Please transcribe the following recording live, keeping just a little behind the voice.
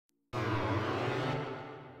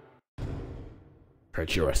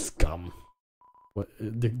Treacherous scum. What?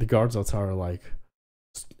 The guards outside are like,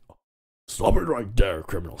 stop it right there,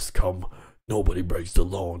 criminal scum. Nobody breaks the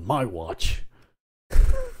law on my watch.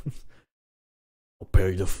 I'll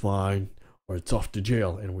pay the fine, or it's off to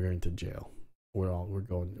jail, and we're into jail. We're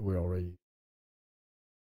already.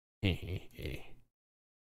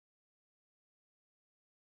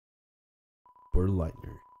 Poor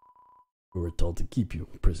Lightner. We were told to keep you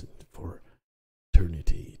in prison for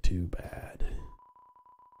eternity. Too bad.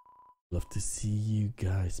 Love to see you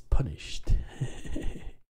guys punished.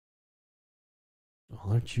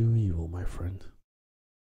 Aren't you evil, my friend?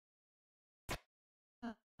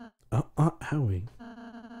 Howie.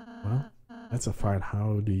 Well, that's a fine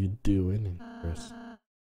how do you do in Chris.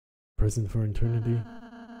 Prison for eternity?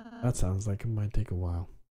 That sounds like it might take a while.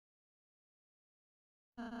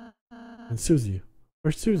 And Susie.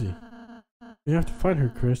 Where's Susie? You have to find her,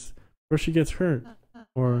 Chris, before she gets hurt.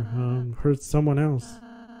 Or, hurts someone else.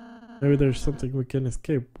 Maybe there's something we can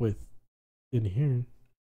escape with in here.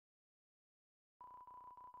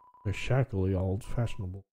 They're shackly, old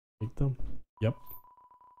fashionable. Take them? Yep.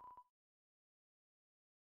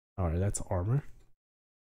 Alright, that's armor.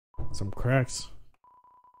 Some cracks.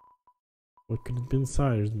 What could have been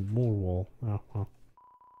inside? There's more wall. Oh, well.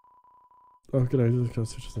 Oh, good idea. This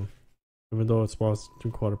goes interesting. Even though it's was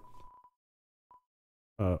 3/4.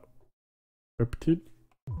 Perpetude?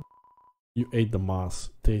 You ate the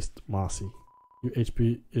moss. Taste mossy. Your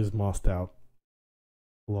HP is mossed out.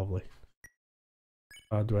 Lovely.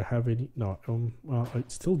 Do I have any? No. Well, I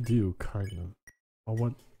still do, kinda. I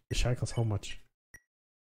want the shackles. How much?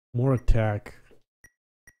 More attack,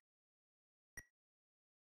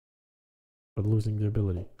 but losing the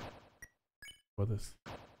ability. For this,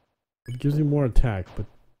 it gives you more attack, but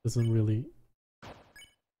doesn't really.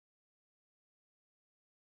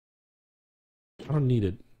 I don't need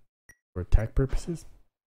it for attack purposes.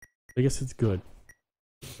 I guess it's good.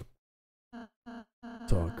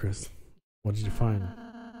 So, Chris, what did you find?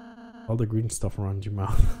 All the green stuff around your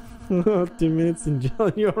mouth. 2 minutes in jail,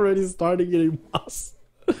 and you already started getting moss.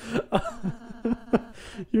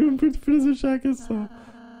 You in prison shackles, so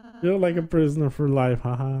you're like a prisoner for life,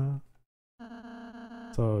 haha.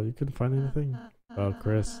 So you couldn't find anything? Oh,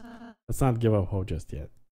 Chris, let's not give up hope just yet.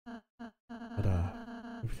 But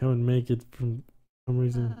if you haven't make it from some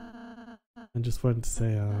reason, I just wanted to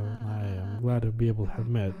say I am glad to be able to have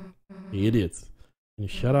met the idiots. Can you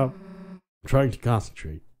shut up? I'm trying to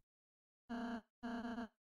concentrate.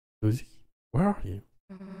 Susie, where are you?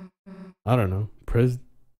 I don't know. Prison.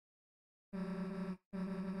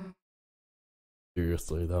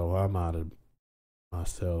 Seriously though, I'm out of my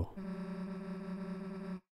cell.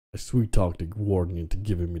 I sweet talked the warden into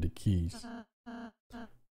giving me the keys.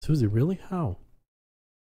 Susie, really? How?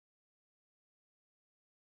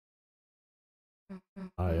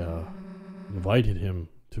 I invited him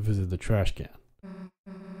to visit the trash can.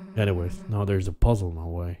 Anyways, now there's a puzzle in my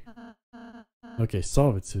way. Okay,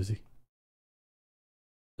 solve it, Susie.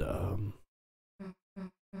 I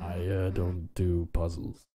don't do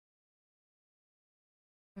puzzles.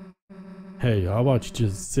 Hey, how about you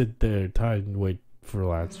just sit there tight and wait for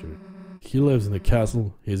an answer? He lives in the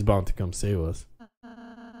castle. He's bound to come save us.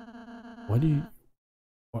 Why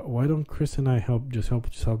don't Chris and I help you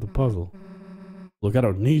solve the puzzle? Look, I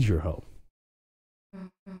don't need your help.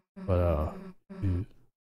 But you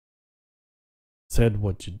said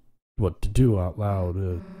what to do out loud.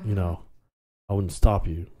 You know, I wouldn't stop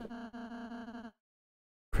you.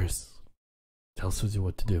 Chris, tell Susie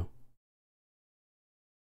what to do.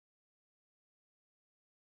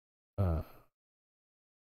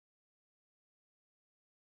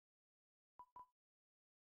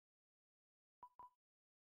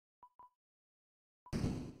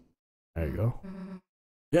 There you go.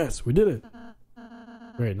 Yes, we did it.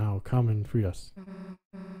 Great, now come and free us.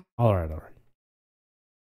 Alright.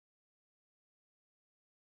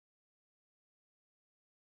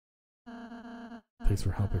 Thanks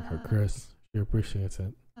for helping her, Chris. She appreciates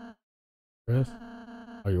it. Chris,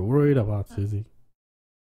 are you worried about Susie?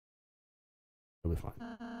 You'll be fine.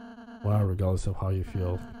 Well, regardless of how you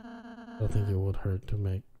feel, I don't think it would hurt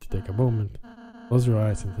to take a moment, close your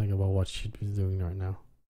eyes and think about what she'd be doing right now.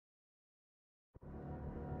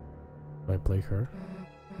 Do I play her?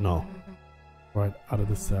 No. Right out of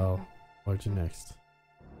the cell. What'd you next?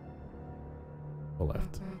 Go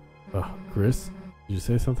left. Chris? Did you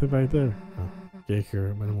say something back there? Oh, can't hear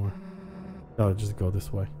him anymore. I'll just go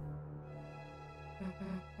this way.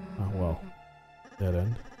 Oh, well. Dead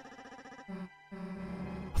end.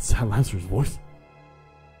 What's that Lancer's voice?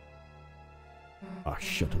 Oh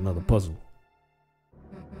shit, another puzzle.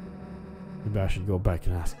 Maybe I should go back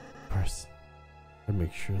and ask Chris. I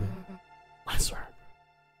make sure that Lancer.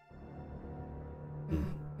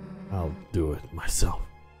 I'll do it myself.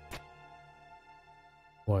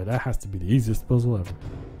 Boy, that has to be the easiest puzzle ever.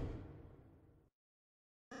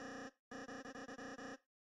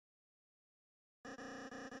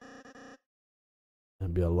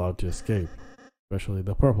 And be allowed to escape, especially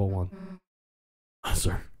the purple one.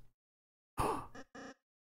 Lancer.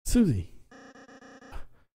 Susie.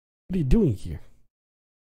 What are you doing here?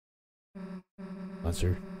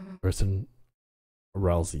 Lancer, Person,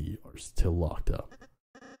 Rousey are still locked up.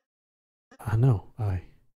 I know, I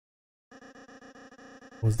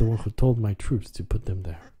was the one who told my troops to put them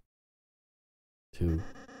there. To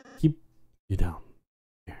keep you down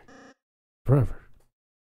here forever.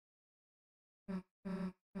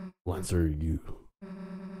 Lancer, you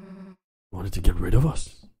wanted to get rid of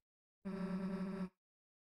us?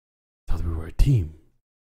 Thought we were a team.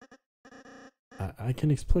 I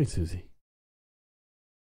can explain, Susie.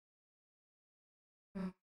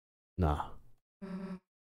 Nah.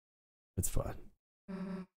 It's fine.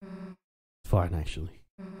 It's fine, actually.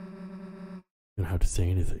 You don't have to say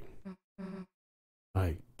anything.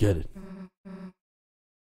 I get it.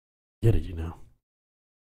 Get it, you know.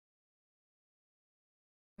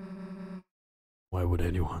 Why would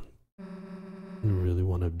anyone really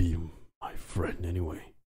want to be my friend anyway?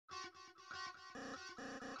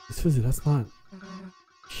 Susie, that's not...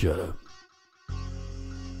 Shut up.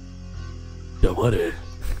 Damare.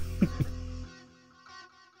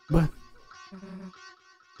 What?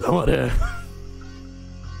 Damare.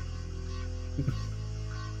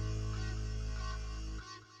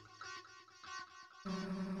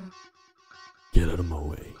 Get out of my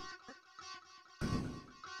way.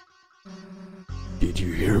 Did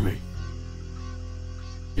you hear me?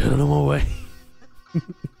 Get out of my way.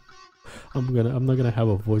 I'm not gonna have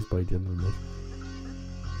a voice by the end of this.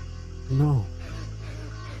 No.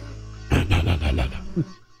 No.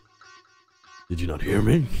 Did you not hear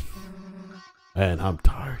me? Man, I'm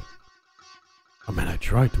tired. I mean, I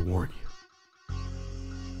tried to warn you.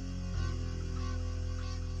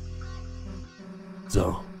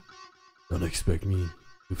 So, don't expect me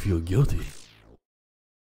to feel guilty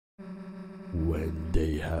when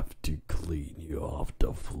they have to clean you off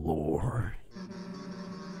the floor.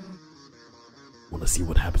 Wanna see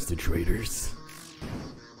what happens to traitors?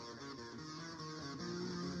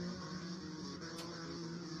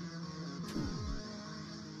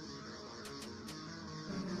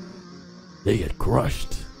 They get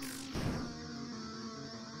crushed.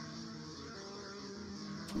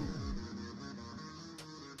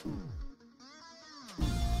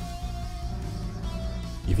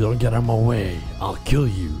 If you don't get out of my way, I'll kill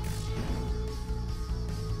you.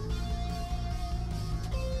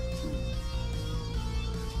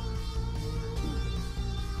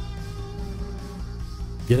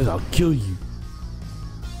 Get it, I'll kill you.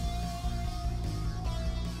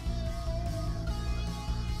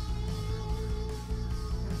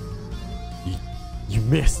 You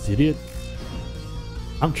missed, idiot.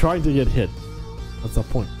 I'm trying to get hit. What's the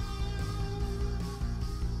point?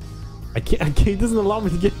 I can't, it doesn't allow me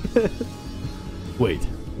to get hit. Wait,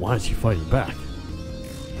 why is she fighting back?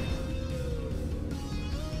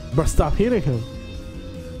 But stop hitting him.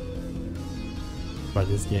 By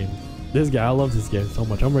this game. This guy, I love this game so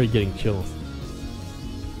much. I'm already getting chills.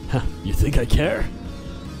 Huh, you think I care?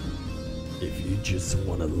 If you just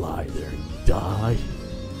want to lie there and die,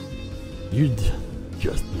 you'd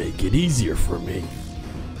just make it easier for me.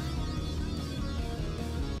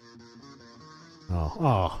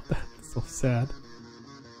 Oh, that's so sad.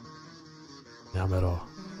 Yamero.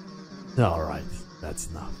 Alright, that's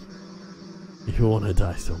enough. If you want to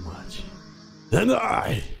die so much, then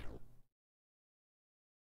die!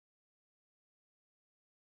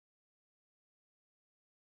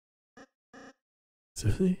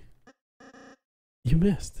 Susie? You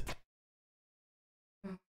missed.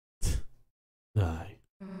 Die.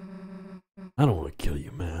 I don't want to kill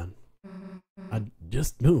you, man.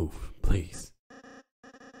 Just move, please.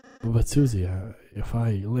 But Susie, if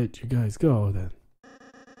I let you guys go, then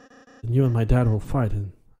you and my dad will fight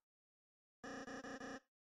and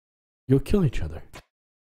you'll kill each other.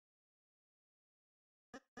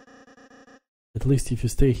 At least if you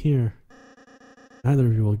stay here, neither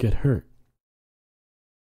of you will get hurt.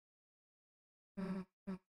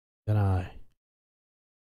 Then I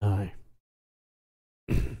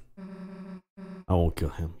won't kill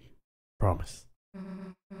him. Promise.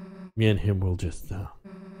 Me and him will just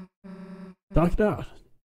talk it out.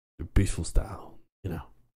 The peaceful style, you know.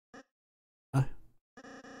 I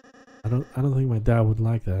don't think my dad would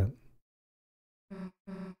like that.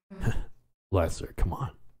 Lancer, come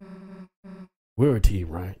on. We're a team,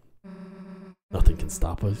 right? Nothing can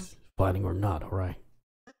stop us, fighting or not, alright?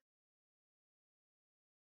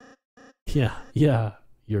 Yeah,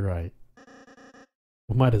 you're right.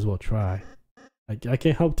 We might as well try. I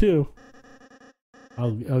can't help too.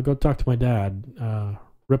 I'll go talk to my dad,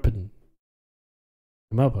 ripping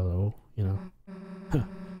him up a little, you know.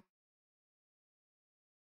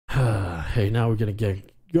 Hey, now we're gonna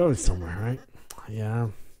get going somewhere, right? Yeah.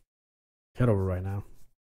 Head over right now.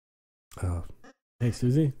 Hey,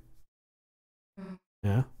 Susie?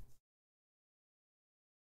 Yeah?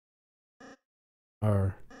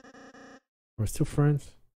 Are we're still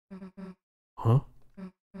friends? Huh?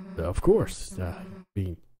 Of course. I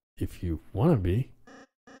mean, if you want to be.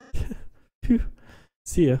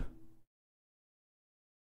 See ya.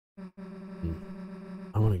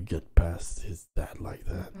 I want to get past his dad like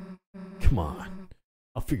that. Come on.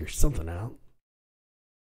 I'll figure something out.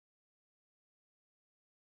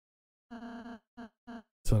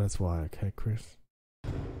 So that's why, okay, Chris?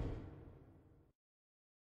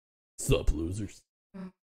 Sup, losers?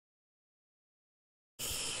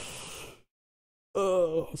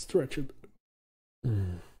 Oh, stretch it.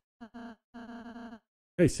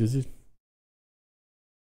 Hey, Susie.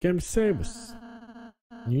 Came to save us.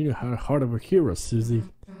 You know how hard of a hero, Susie.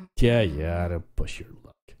 Yeah, don't push your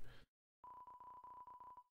luck.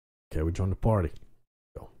 Okay, we joined the party.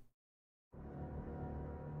 Go.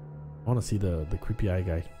 I want to see the creepy eye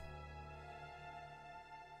guy.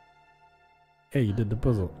 Hey, you did the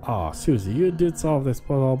puzzle. Aw, Susie, you did solve this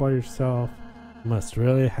puzzle all by yourself. You must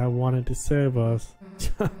really have wanted to save us.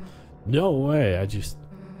 No way, I just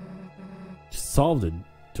solved it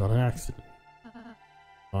on accident.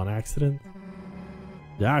 On accident?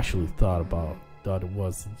 I actually thought it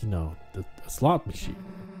was, you know, the slot machine.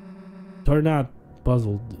 Turned out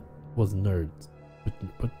puzzle was nerds.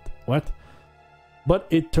 But what? But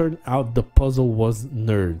it turned out the puzzle was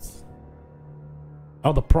nerds.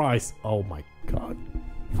 Oh, the prize. Oh my god.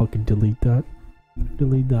 Fucking delete that.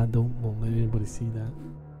 Delete that. Don't let anybody see that.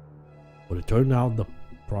 But it turned out the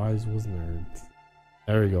prize was nerds.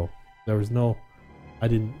 There we go. There was no. I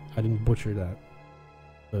didn't butcher that.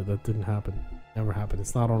 That didn't happen. Never happened.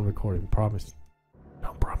 It's not on recording. Promise.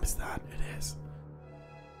 Don't promise that. It is.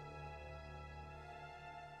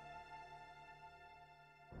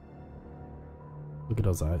 Look at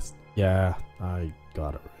those eyes. Yeah, I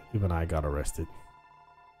got it. Even I got arrested.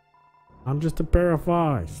 I'm just a pair of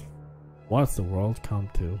eyes. What's the world come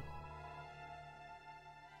to?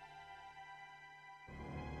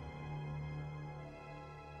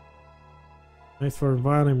 Thanks for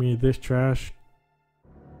inviting me. This trash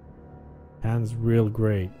can's real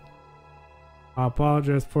great. I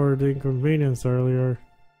apologize for the inconvenience earlier.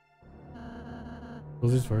 It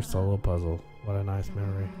was his first solo puzzle. What a nice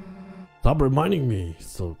memory. Stop reminding me.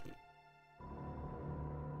 So.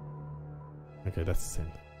 Okay, that's the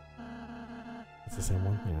same. It's the same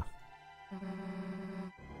one? Yeah.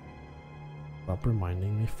 Stop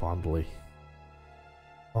reminding me fondly.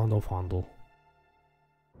 Fondle.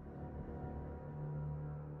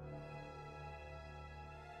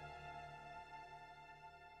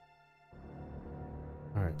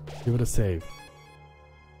 Alright, give it a save.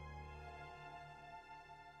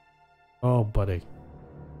 Oh, buddy.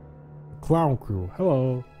 Clown crew,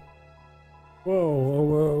 hello.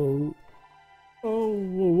 Whoa. Oh,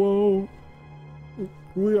 whoa.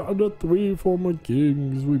 We are the three former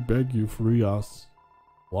kings. We beg you, free us.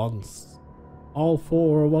 Once all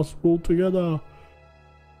four of us ruled together.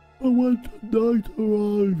 But when the night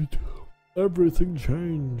arrived, everything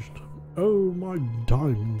changed. Oh, my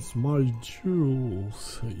diamonds, my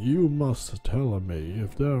jewels. You must tell me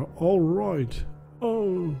if they're all right.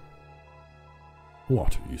 Oh.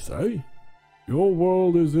 What do you say? Your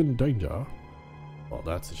world is in danger. Well,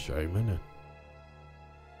 that's a shame, isn't it?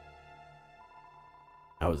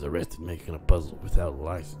 I was arrested making a puzzle without a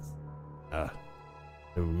license.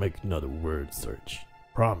 Never make another word search.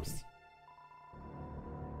 Promise.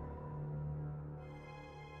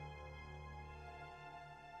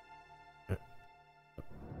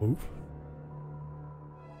 Move.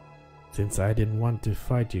 Since I didn't want to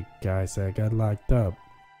fight you guys, I got locked up.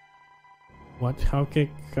 What? How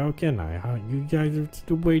can I? How you guys are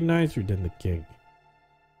still way nicer than the king.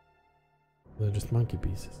 They're just monkey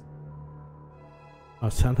pieces.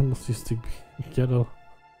 Us animals used to get all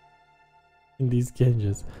in these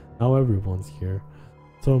cages. Now everyone's here.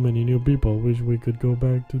 So many new people. Wish we could go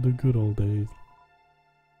back to the good old days.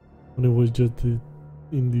 When it was just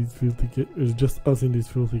in these filthy it was just us in these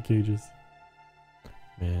filthy cages.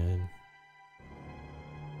 Man,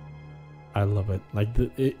 I love it. Like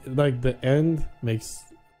the end makes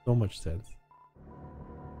so much sense.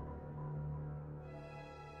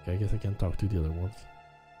 Okay, I guess I can't talk to the other ones.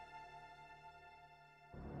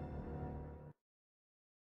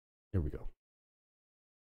 Here we go.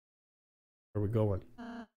 Where are we going?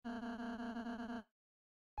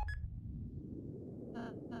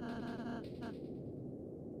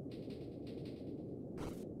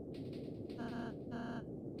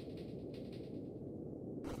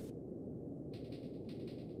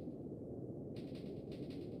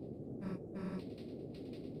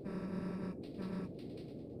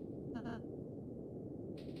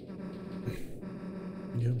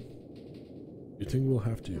 Yeah. You think we'll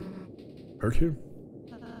have to hurt him?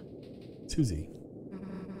 Susie.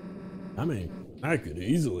 I mean, I could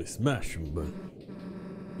easily smash him, but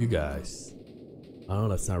you guys, I know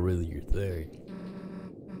that's not really your thing.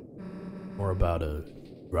 More about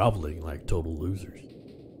groveling like total losers.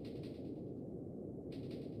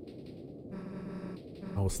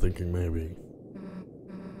 I was thinking maybe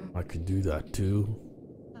I could do that too.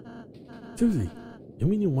 Susie, you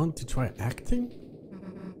mean you want to try acting?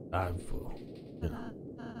 You know.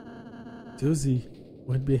 Susie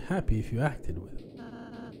would be happy if you acted with her.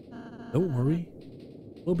 Don't worry,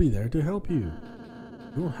 we'll be there to help you.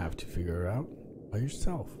 You won't have to figure it out by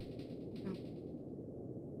yourself.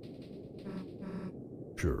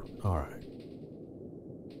 Sure, alright.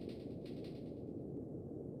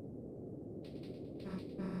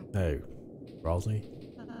 Hey, Rosie?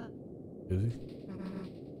 Susie?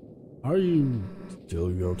 Are you still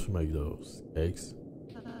going to make those cakes?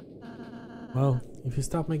 Well, if you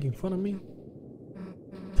stop making fun of me.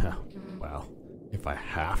 Well, if I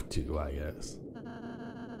have to, I guess.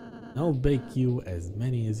 I'll bake you as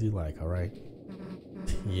many as you like, alright?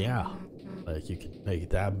 Yeah, like you can make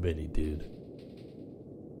that many, dude.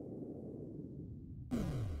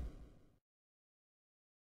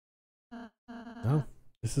 No,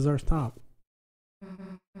 this is our stop.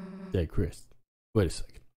 Hey, Chris, wait a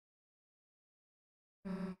second.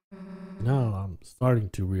 Now I'm starting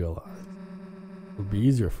to realize it would be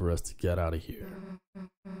easier for us to get out of here.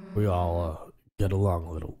 We all get along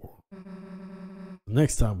a little more. The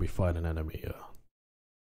next time we fight an enemy,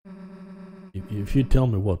 if you tell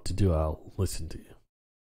me what to do, I'll listen to you.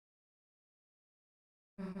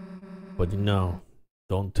 But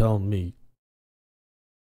don't tell me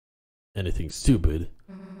anything stupid,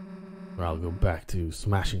 or I'll go back to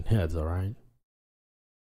smashing heads, alright?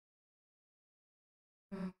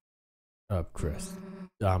 Chris,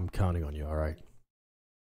 I'm counting on you, alright?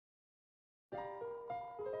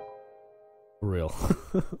 For real.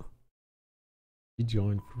 You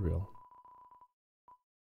joined for real.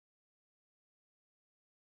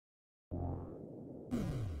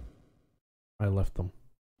 I left them.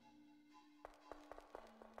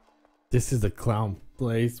 This is a clown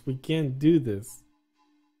place. We can't do this.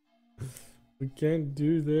 We can't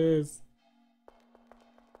do this.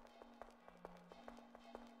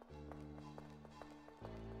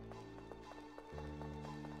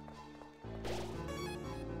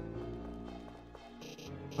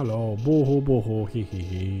 Hello, boho, hee hee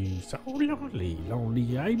hee. So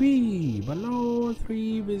lonely I be. Below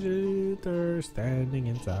 3 visitors standing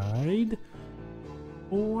inside.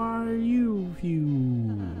 Who are you?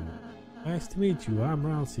 Nice to meet you. I'm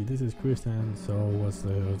Rousey. This is Chris, and so what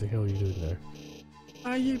the hell are you doing there?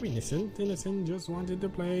 I am innocent. Just wanted to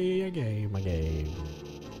play a game.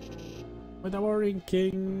 But the warring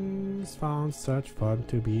kings found such fun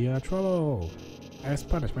to be a trouble. As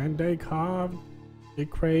punishment, they craved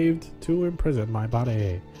to imprison my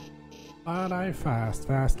body. But I fast,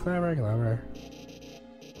 clever.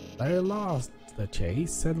 They lost the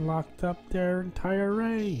chase and locked up their entire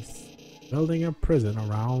race, building a prison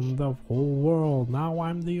around the whole world. Now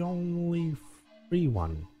I'm the only free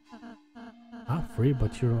one. Not free,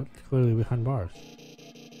 but you're clearly behind bars.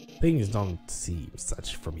 Things don't seem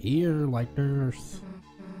such from here, like nurse.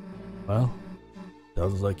 Well,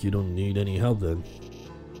 sounds like you don't need any help then.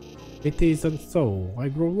 It isn't so. I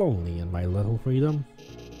grow lonely in my little freedom.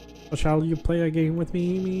 So shall you play a game with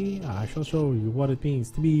me? I shall show you what it means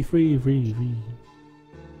to be free.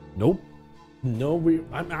 Nope. No,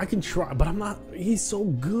 I can try, but I'm not. He's so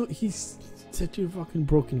good. He's such a fucking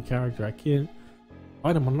broken character. I can't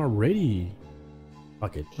fight him. I'm not ready.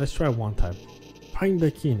 Fuck it. Let's try one time. Find the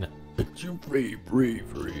king. Let you free.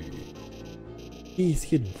 He's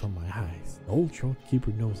hidden from my eyes. The old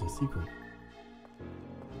shopkeeper knows the secret.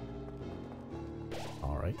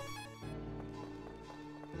 Alright.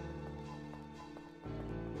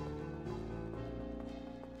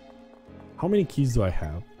 How many keys do I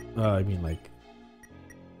have? I mean, like,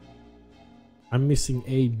 I'm missing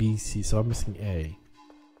A, B, C, so I'm missing A.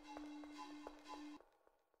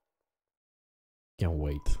 Can't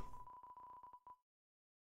wait.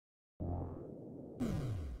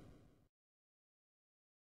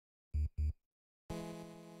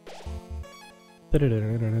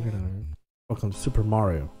 Welcome to Super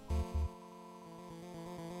Mario.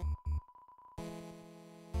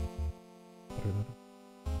 Did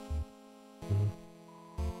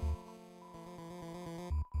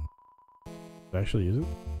I actually use it?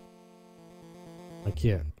 I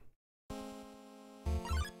can't.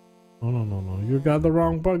 Oh no. You got the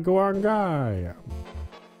wrong bug-on guy.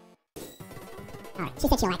 Alright, she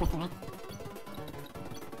said she'll act with me, right?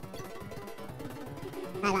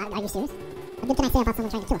 Are you serious? What good can I say about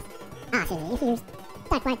someone trying to kill us? Ah, seriously, if you're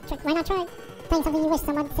stuck, why not try playing something you wish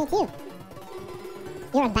someone would say to you?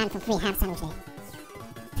 You're banned from free ham sandwich day.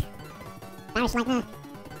 Parish like that.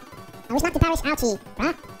 I wish not to parish, ouchie,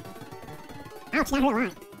 bruh. Ouch, not real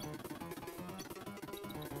line.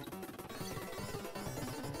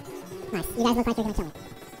 Nice, you guys look like you're gonna kill me. Oh,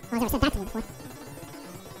 I've never said that to me before.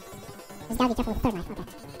 Just gotta be careful with the third knife, okay.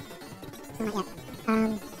 No, not yet.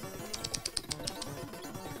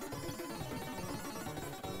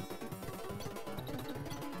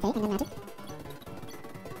 Okay, and then magic.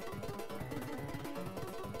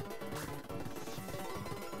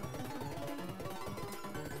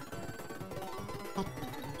 Okay.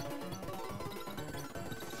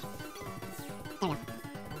 There we go.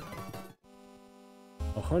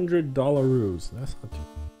 $100. That's not too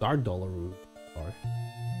dark dollar-roos. Sorry.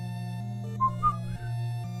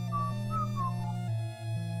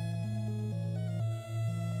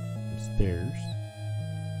 Stairs.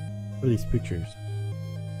 What are these pictures?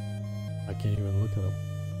 I can't even look at them.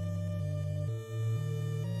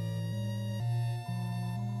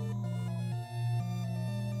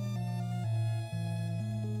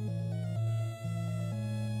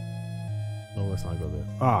 No, let's not go there.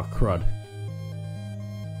 Ah, crud.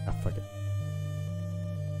 Ah, fuck it.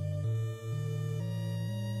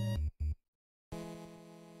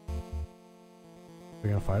 We're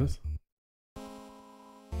gonna fight us?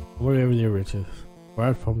 Wherever the riches,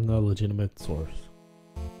 right from the legitimate source.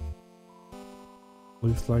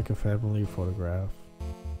 Looks like a family photograph.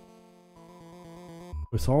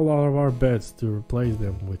 We sold all of our beds to replace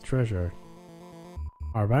them with treasure.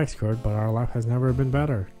 Our backs hurt, but our life has never been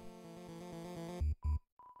better.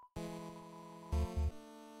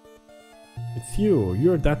 It's you.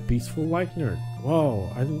 You're that peaceful like nerd. Whoa,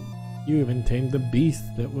 you even tamed the beast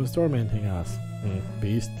that was tormenting us.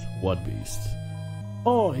 Beast? What beast?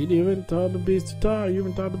 Oh, you even taught the beast to die. You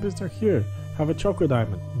even taught the beast are here. Have a choco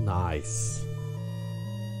diamond. Nice.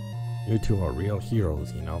 You two are real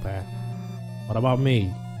heroes, you know that? What about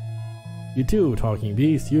me? You too, talking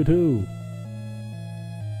beast, you too.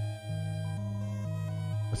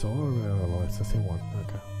 So, it's the same one.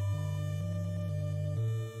 Okay.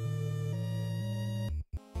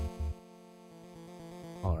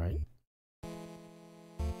 Alright.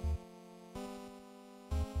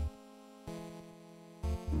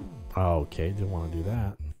 Okay, didn't want to do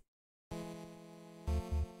that.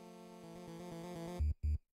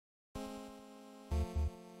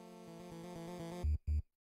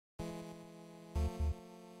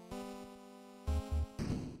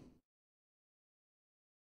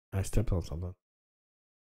 I stepped on something.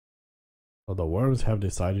 So the worms have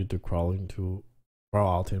decided to crawl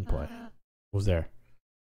out and play. Who's there?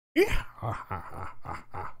 Yeah.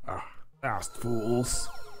 Fast fools.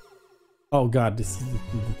 Oh god, this is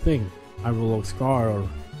the thing. I will look Scar, or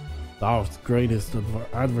thou's greatest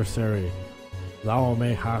adversary. Thou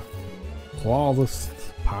may have clawless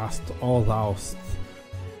past all thou'st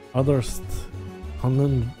otherst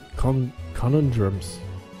conundrums.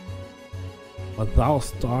 But thou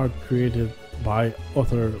art created by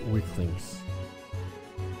other weaklings.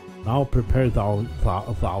 Now prepare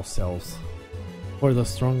thyself for the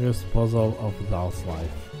strongest puzzle of thou's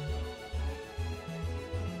life.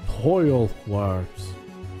 Toil worms.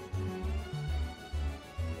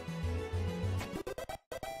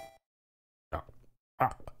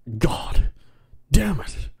 God damn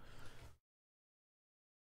it.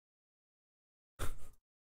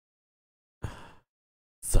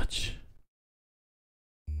 Such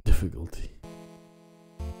difficulty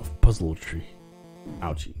of puzzletry.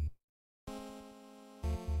 Ouchie.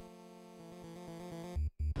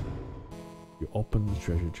 You opened the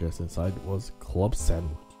treasure chest. Inside was club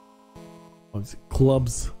sandwich. Was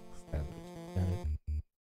club's sandwich. Damn it.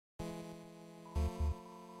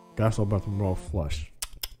 Castle bathroom raw flush.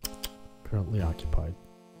 Currently occupied.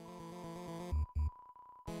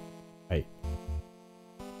 Hey.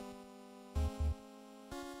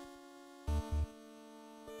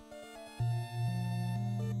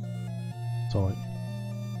 So like,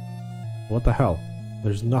 what the hell?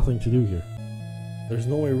 There's nothing to do here. There's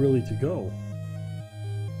nowhere really to go.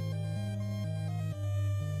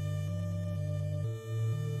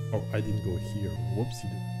 Oh, I didn't go here.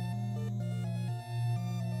 Whoopsie.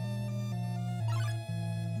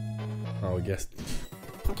 Oh, I guess.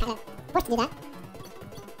 I'm kind of forced to do that.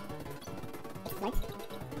 Exploit.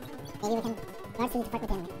 Maybe we can run through the part with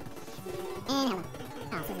the enemy. And hello.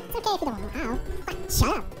 Oh, so it's okay if you don't want to. Ow. What? Shut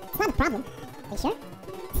up. It's not a problem. Are you sure?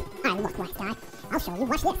 Alright, look, wise guy. I'll show you.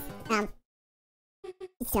 Watch this.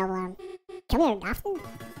 Come here often?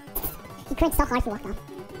 He cringed so hard he walked off.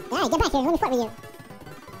 Yeah, get back here. Let me fight with you.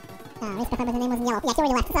 Race back, but the name wasn't yellow. Yeah, he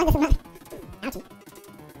already left. So I'm just not. Ouchie.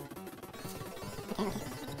 Okay.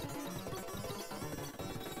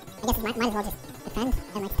 I guess might as well just defend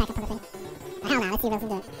and like stack up on the thing. Hell no, let's see if I can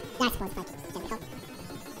do it. Yeah, I suppose if I can help.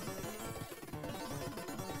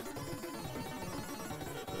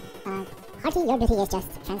 Hearty, your duty is just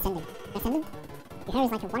transcendent. Transcendent? Your hair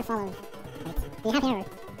is like a waterfall of... Wait, do you have hair?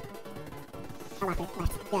 Oh, left.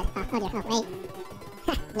 Good. Oh dear, oh, wait.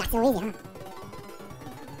 Ha, not so easy, huh?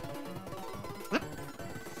 What?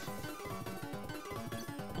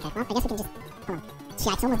 Okay, well, I guess we can just... Hold on. Shit, I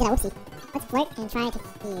almost did a whoopsie. Let's flirt and try to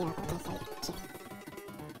heal. Okay, so shit.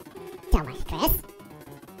 Don't worry, Chris.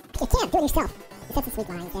 You can't do it yourself. You said some sweet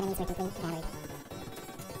lines. The enemies were deeply evaluated.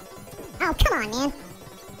 Oh, come on, man.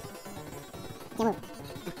 Okay, move.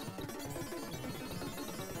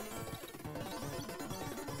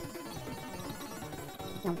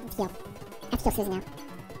 No, let's heal. I have to kill Susan now.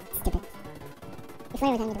 Stupid. Before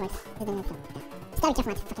I was enemy the words, then I'm gonna kill. Just gotta be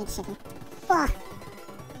careful not to fucking shit here. Oh!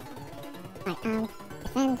 Alright,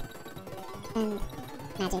 defend. And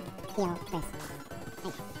magic, heal, Chris.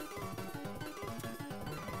 Right.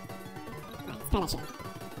 Alright, let's try that shit.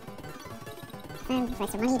 Defend, fight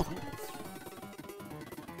for money, defend.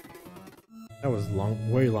 That was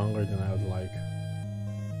way longer than I would like.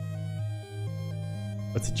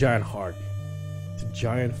 It's a giant heart. It's a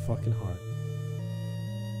giant fucking heart.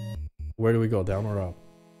 Where do we go? Down or up?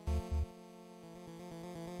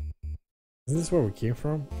 Isn't this where we came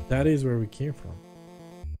from? That is where we came from.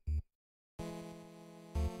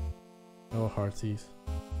 Oh, hearties.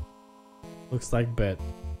 Looks like bed.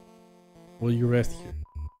 Will you rest here?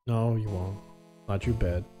 No, you won't. Not your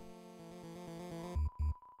bed.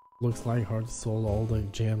 Looks like Heart sold all the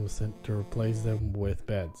gems to replace them with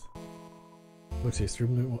beds. Looks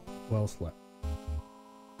extremely well slept.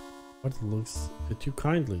 What looks at you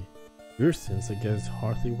kindly? Your sins against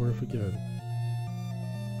Hearty were forgiven.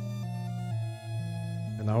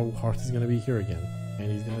 And now Hearty's gonna be here again,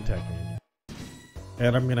 and he's gonna attack me again.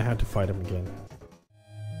 And I'm gonna have to fight him again.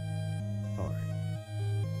 Alright.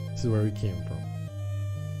 This is where we came from.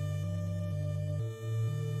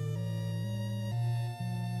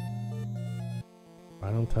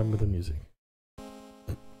 Right on time with the music.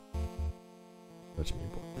 Touch me,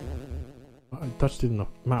 boy. I touched it in the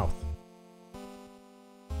mouth.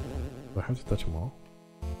 Do I have to touch them all?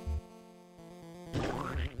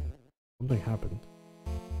 Something happened.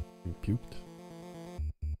 You puked.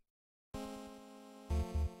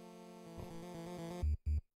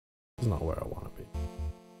 This is not where I want to be.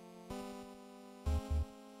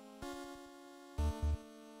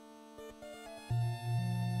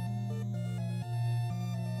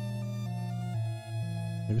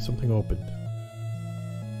 Maybe something opened.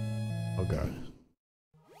 Oh god.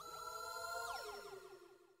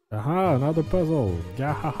 Aha, another puzzle.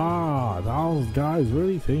 Gahaha, those guys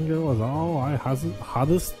really think it was all I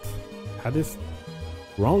hadist?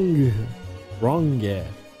 Wrong, yeah.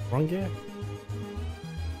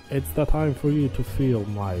 It's the time for you to feel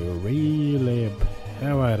my really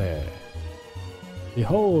power.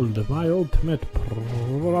 Behold, my ultimate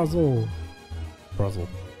puzzle.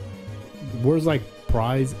 Words like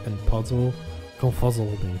prize and puzzle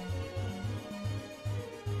confuzzle me.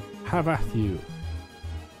 Have at you.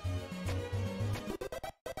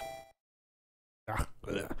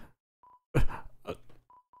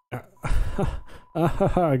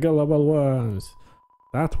 Gullible worms.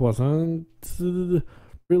 That wasn't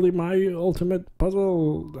really my ultimate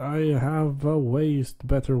puzzle. I have a way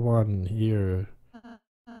better one here.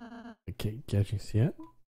 Okay, can you see it?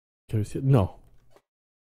 Can you see it? No.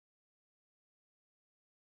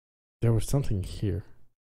 There was something here.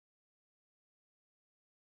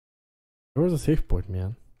 There was a safe point,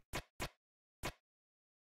 man.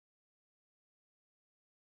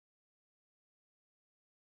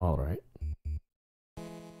 Alright.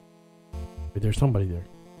 Wait, there's somebody there.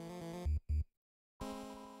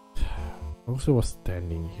 Also was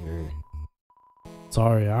standing here.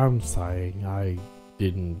 Sorry, I'm sighing. I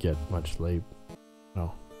didn't get much sleep.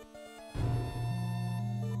 No.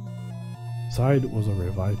 Side was a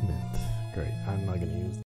revivement. Great, I'm not gonna use